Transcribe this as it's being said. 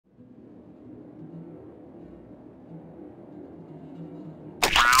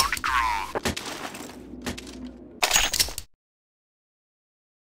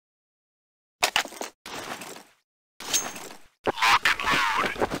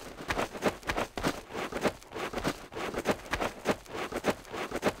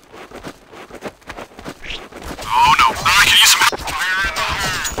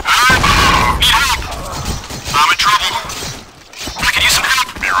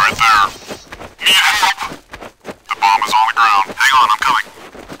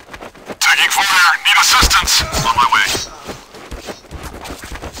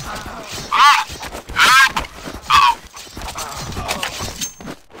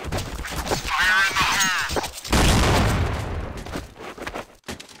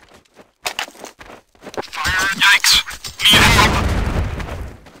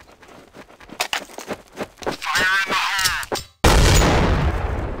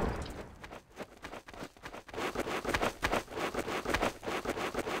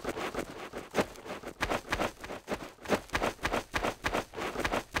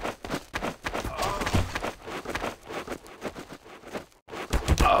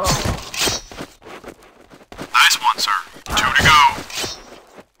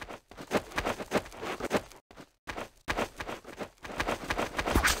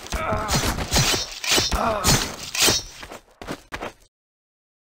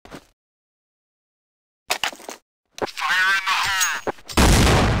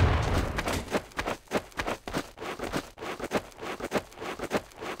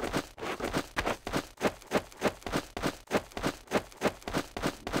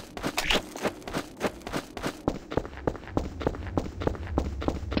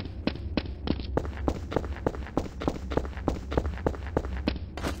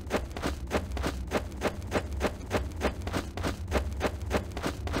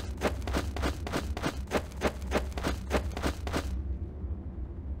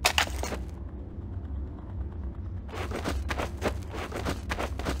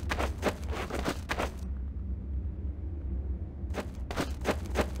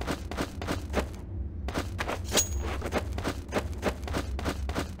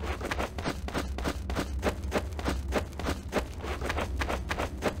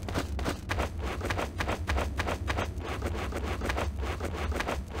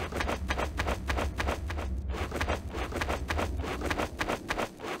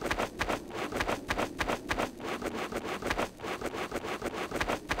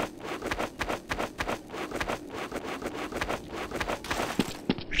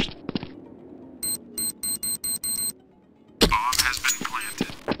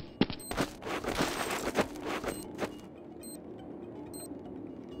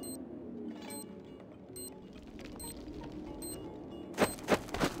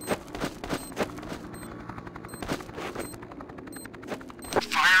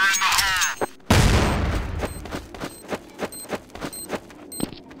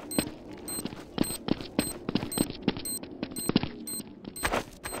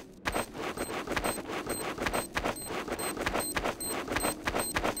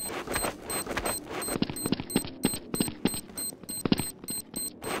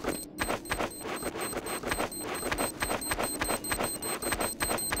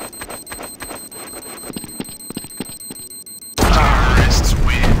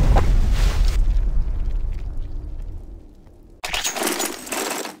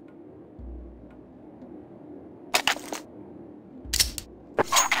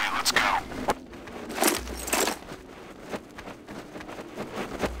let's go.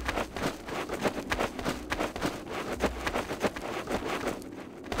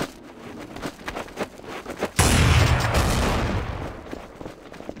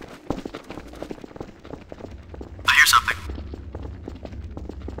 I hear something.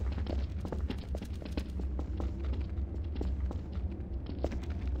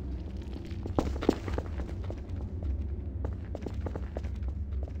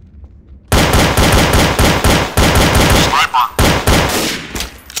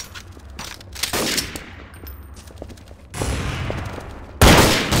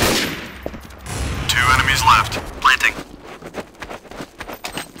 Enemies left. Planting.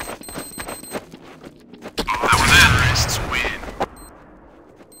 That was it. Terrorists win.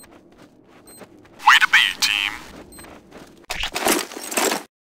 Way to be, team.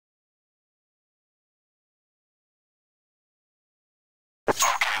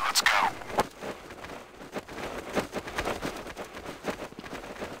 Okay, let's go.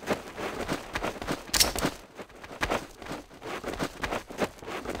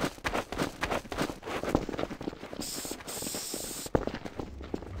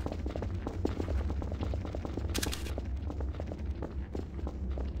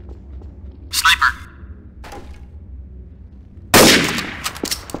 Sniper.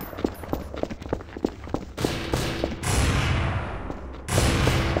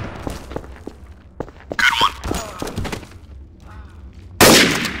 Good one.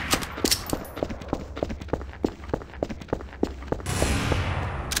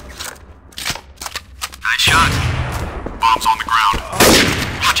 Nice shot. Bombs on the ground.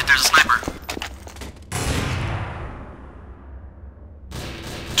 Watch it, there's a sniper.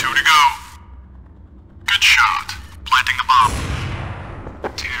 2 to go. Good shot. Planting the bomb.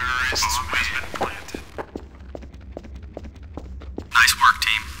 Terrorists win. Planted. Nice work,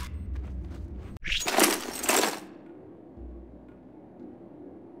 team.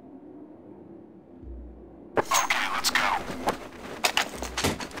 Okay, let's go.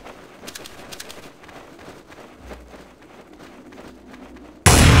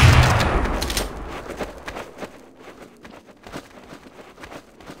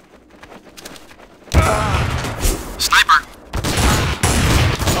 Sniper.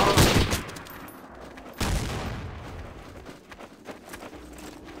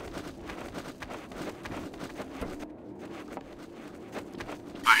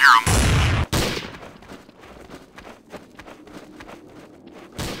 I hear him.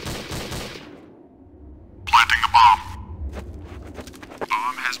 Planting the bomb.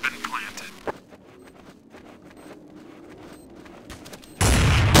 Bomb has been planted.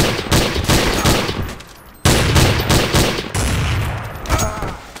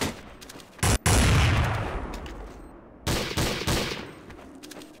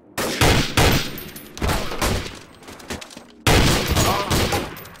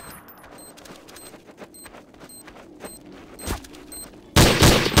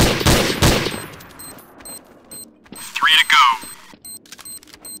 Three to go.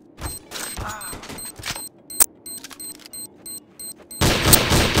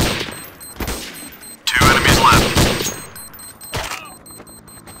 Two enemies left.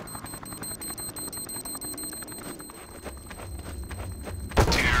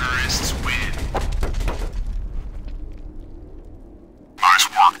 Terrorists win. Nice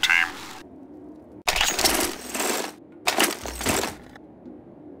work, team.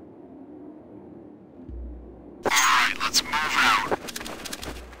 Alright, let's move out.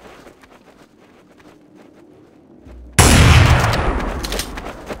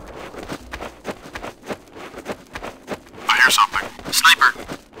 I hear something. Sniper.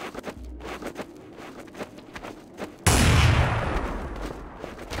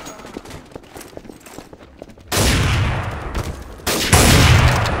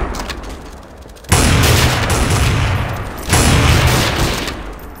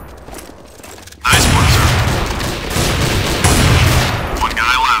 Nice one, sir. One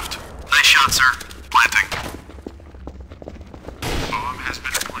guy left. Nice shot, sir. Planting. Bomb has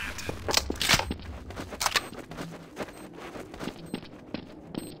been planted.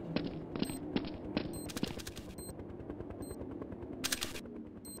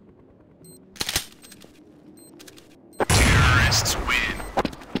 Terrorists win.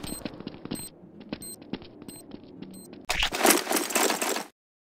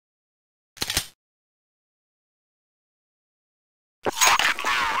 Lock and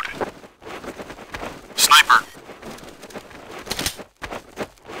load. Sniper.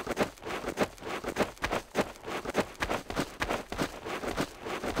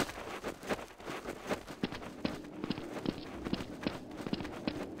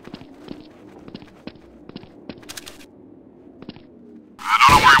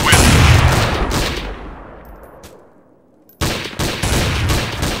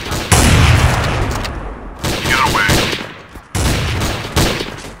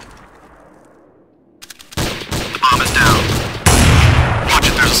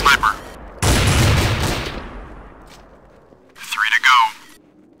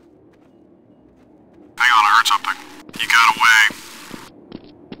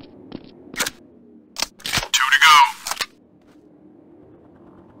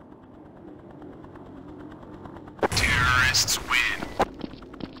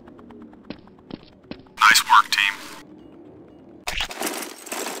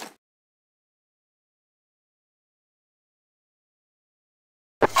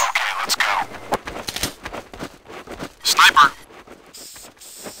 Sniper.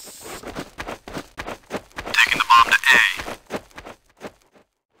 Taking the bomb to A.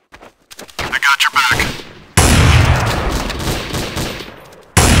 I got your back.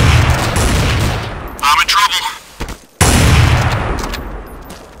 I'm in trouble.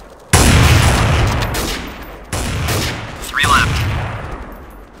 Three left.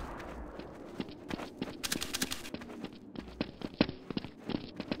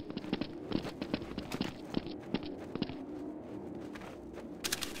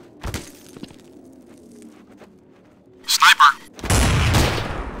 Sniper.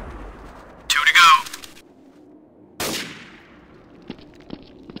 Two to go.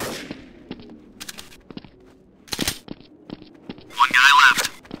 One guy left.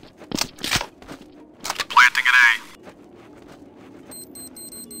 Planting at A.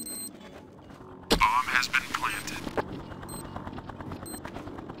 Bomb has been planted.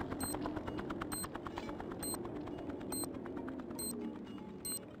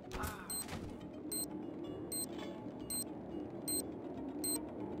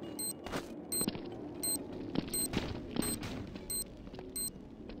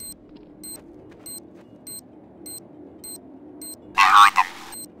 I heard them.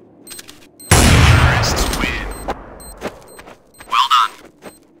 Terrorists win. Well done.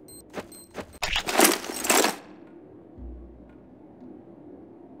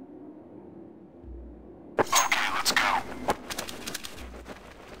 Okay, let's go.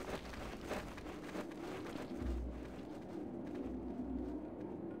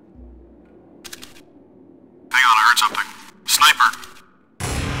 Hang on, I heard something. Sniper.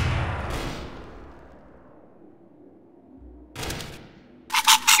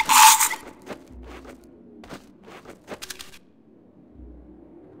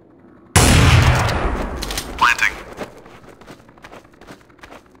 Planting.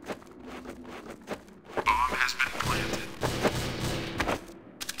 Bomb has been planted.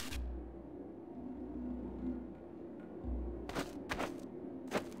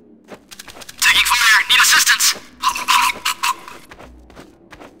 Taking fire. Need assistance.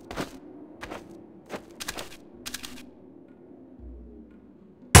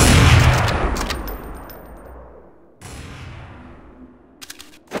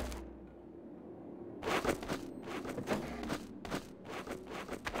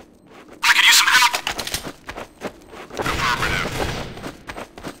 I could use some help. Affirmative.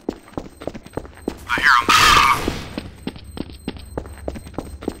 I hear him.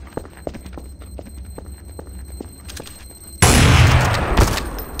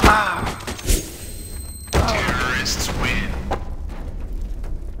 Terrorists win.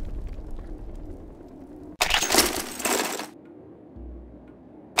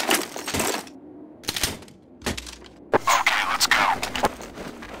 Okay, let's go.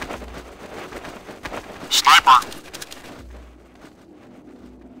 Sniper.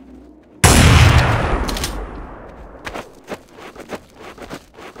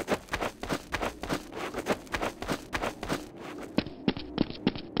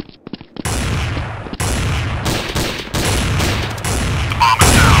 The bomb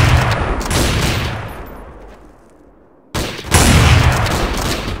is down.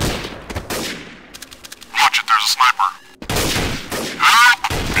 Watch it, there's a sniper. Help!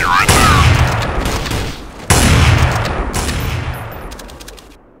 Be right there.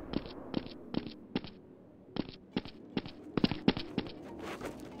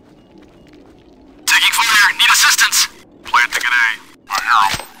 Taking fire, need assistance. Planting an A. I hear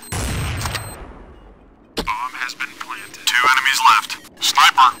him. Bomb has been planted. Two enemies left.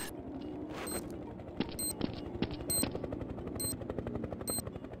 Sniper.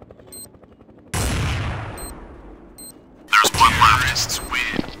 There's one left. Terrorists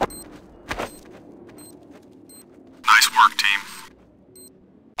win. Nice work, team.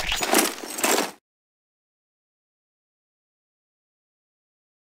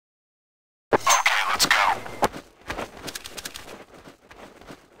 Okay, let's go.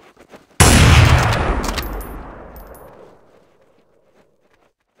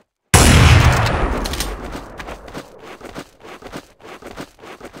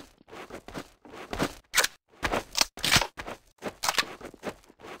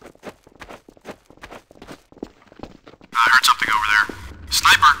 I heard something over there.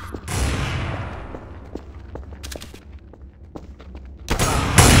 Sniper.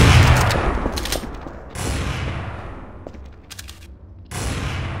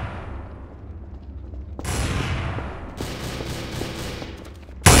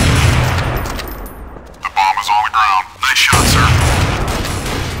 The bomb is on the ground. Nice shot, sir.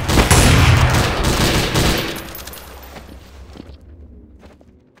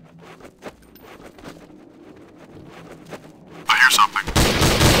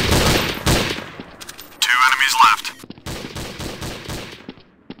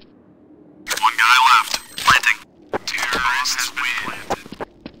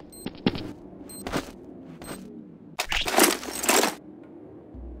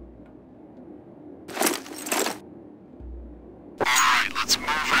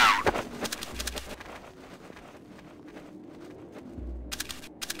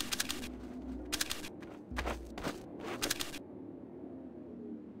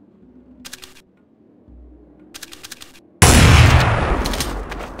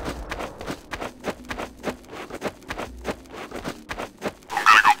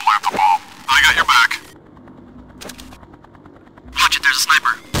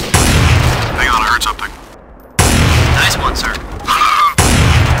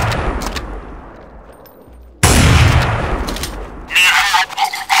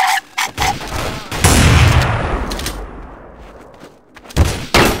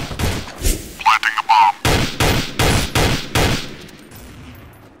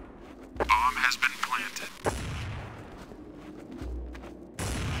 Bomb has been planted.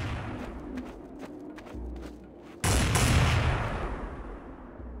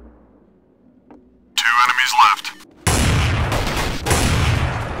 Two enemies left.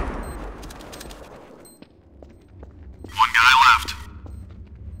 One guy left.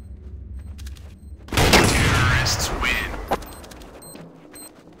 Terrorists win.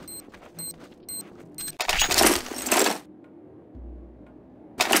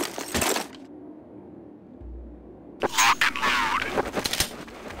 Lock and load.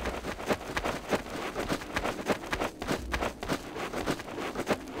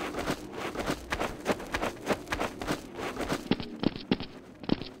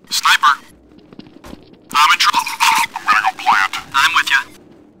 Sniper. I'm in trouble. I'm gonna go plant. I'm with you.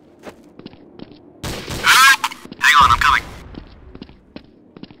 Help! Hang on, I'm coming.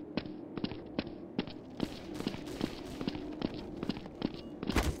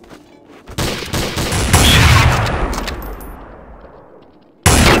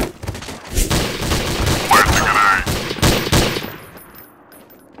 Planting an A.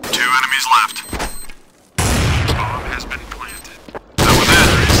 Two enemies left. Bomb has been planted. That was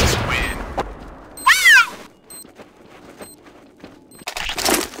terrorists win. Woo!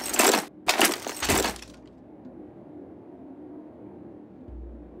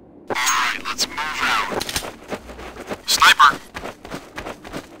 Alright, let's move out. Sniper!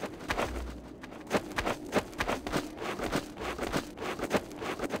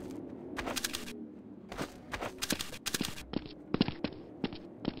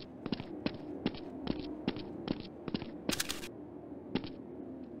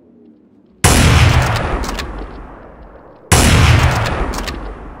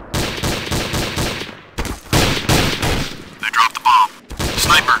 They dropped the bomb.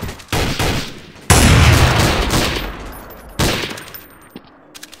 Sniper!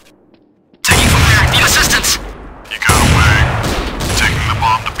 Taking fire! Need assistance! He got away. Taking the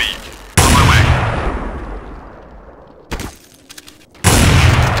bomb to B. On my way.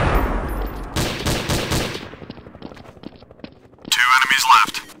 Two enemies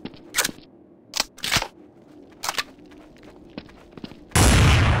left.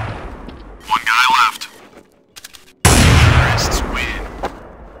 One guy left. Terrorists win.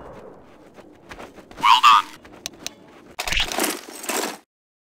 Well done.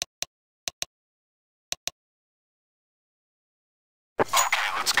 Okay,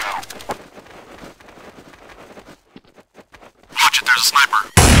 let's go. Watch it, there's a sniper.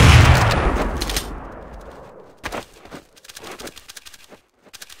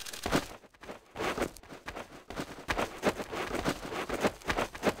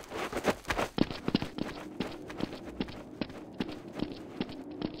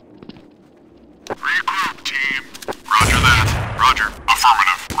 Regroup, team. Roger that. Roger.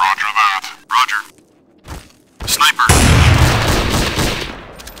 Affirmative. Roger that. Roger. Sniper.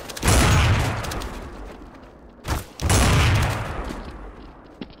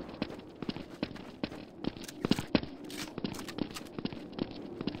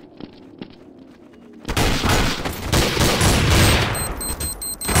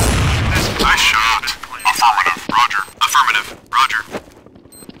 Nice shot. Affirmative. Roger. Affirmative. Roger.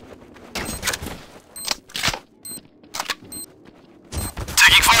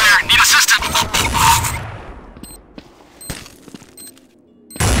 Taking fire. Need assistance.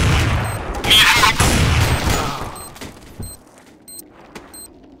 Need help.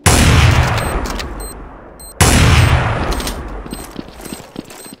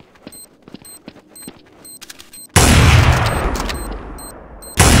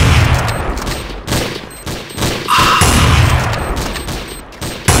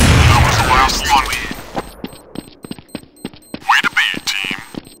 That was the last one. Way to be, team.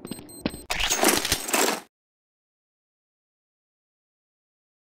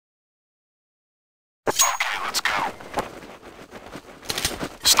 Okay, let's go.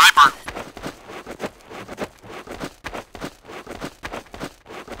 Sniper.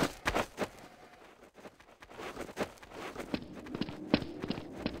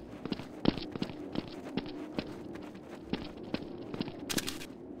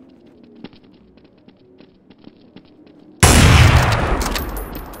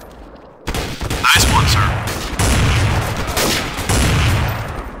 Nice one, sir.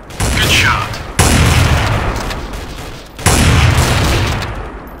 Good shot.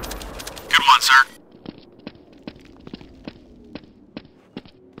 Good one, sir.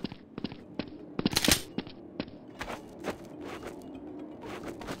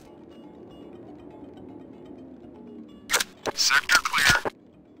 Sector clear.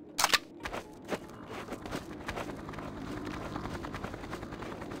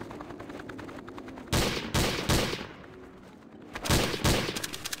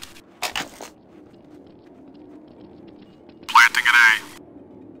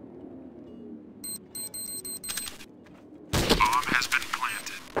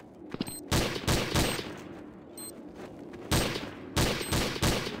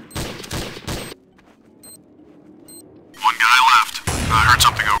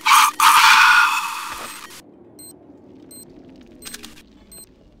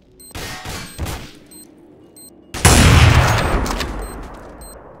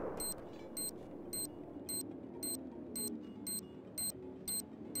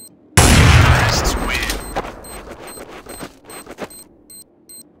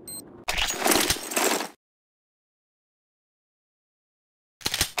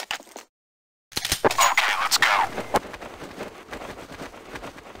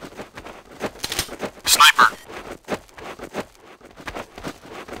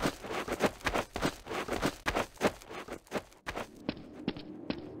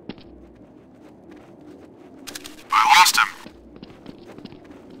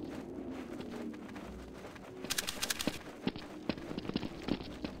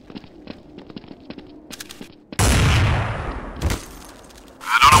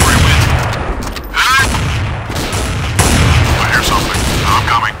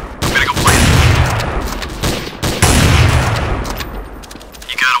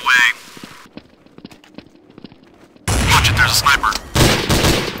 away. Watch it, there's a sniper.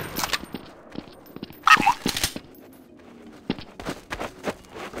 Good one.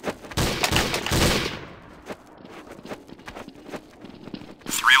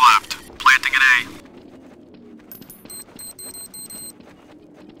 3 left. Planting an A.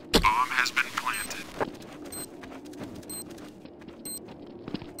 Bomb has been planted.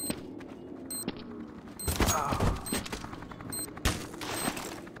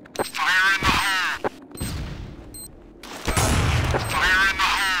 Fire in the hole! Fire in the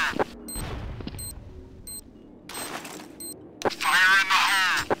hole! Fire in the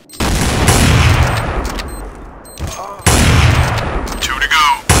hole! 2 to go.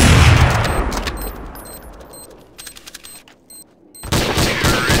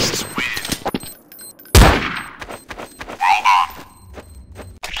 Terrorists win. Well done.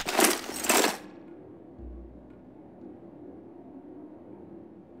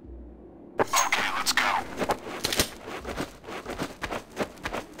 Okay, let's go.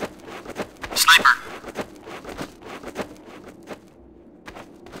 Sniper.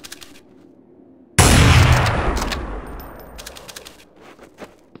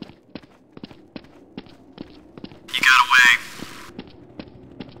 You got away.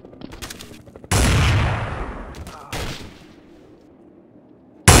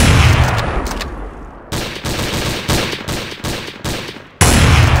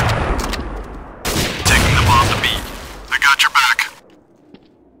 Taking the bomb to B. I got your back.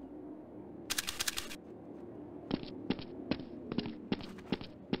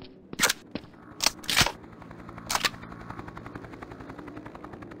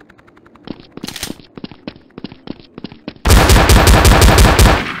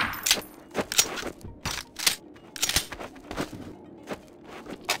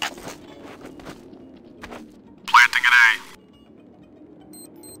 Planting an A.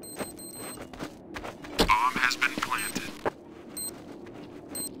 Bomb has been planted.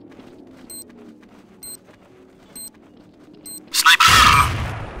 Sniper!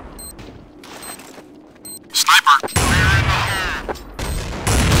 Sniper! Fire in the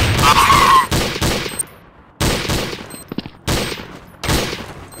hole!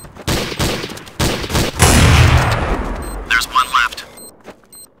 There's 1 left.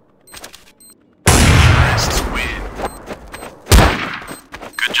 Terrorists win.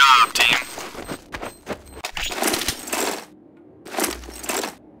 Good job, team.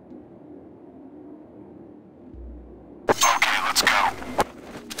 Okay, let's go.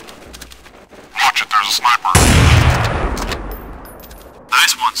 Watch it, there's a sniper.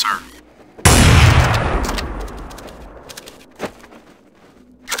 Nice one, sir.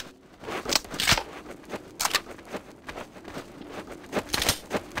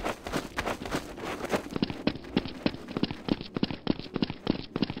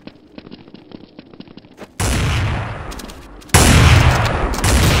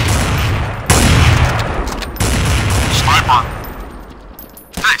 Sniper!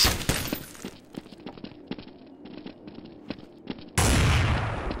 Nice.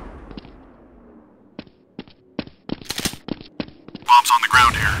 Bomb's on the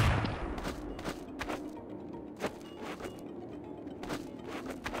ground here.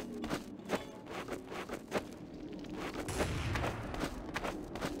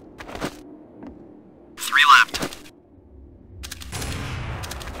 Three left.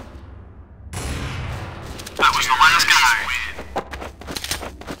 That was the last guy.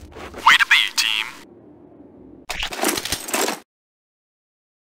 Way to be, team.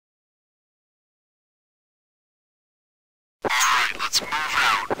 Alright, let's move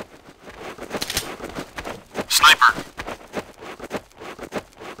out. Sniper.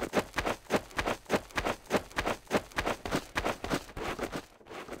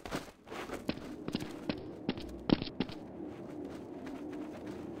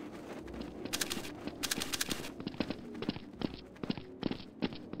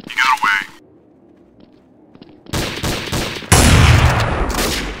 You got away.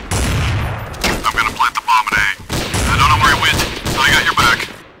 I'm gonna plant the bomb in A. I don't know where he went. I got your back.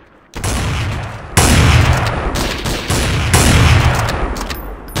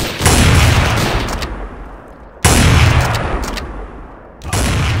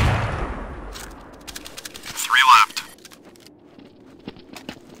 Three left.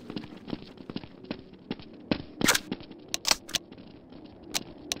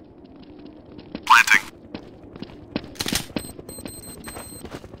 Planting.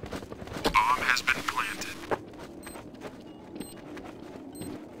 Bomb has been planted.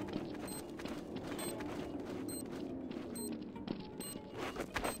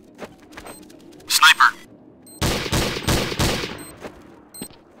 Sniper.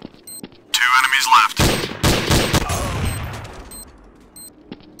 enemies left.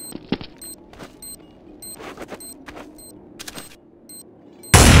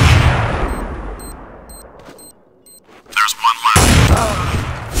 There's one left.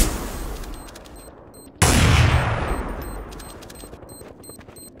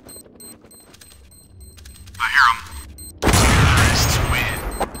 I hear him. Terrorists win.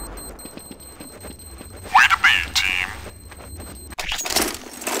 Way to be, team.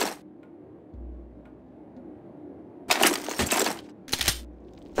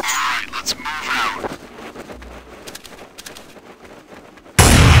 Alright, let's move out.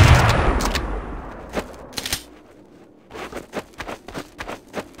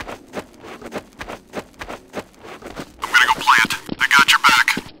 I'm gonna go plant. I got your back.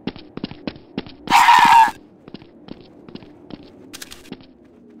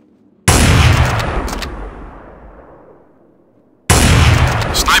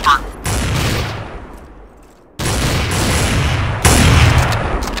 Sniper!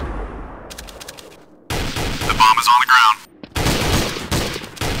 The bomb is on the ground.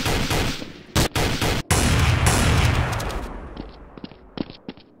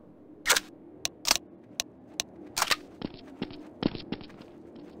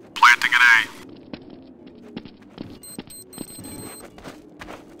 Planting an A.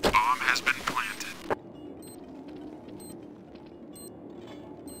 Bomb has been planted.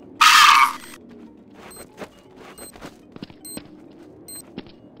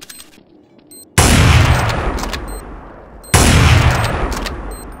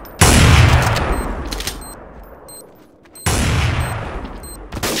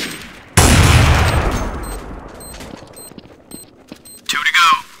 Two to go.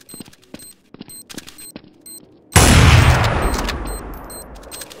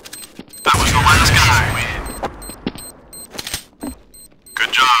 That was the last guy. Win.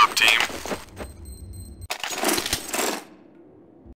 Good job, team.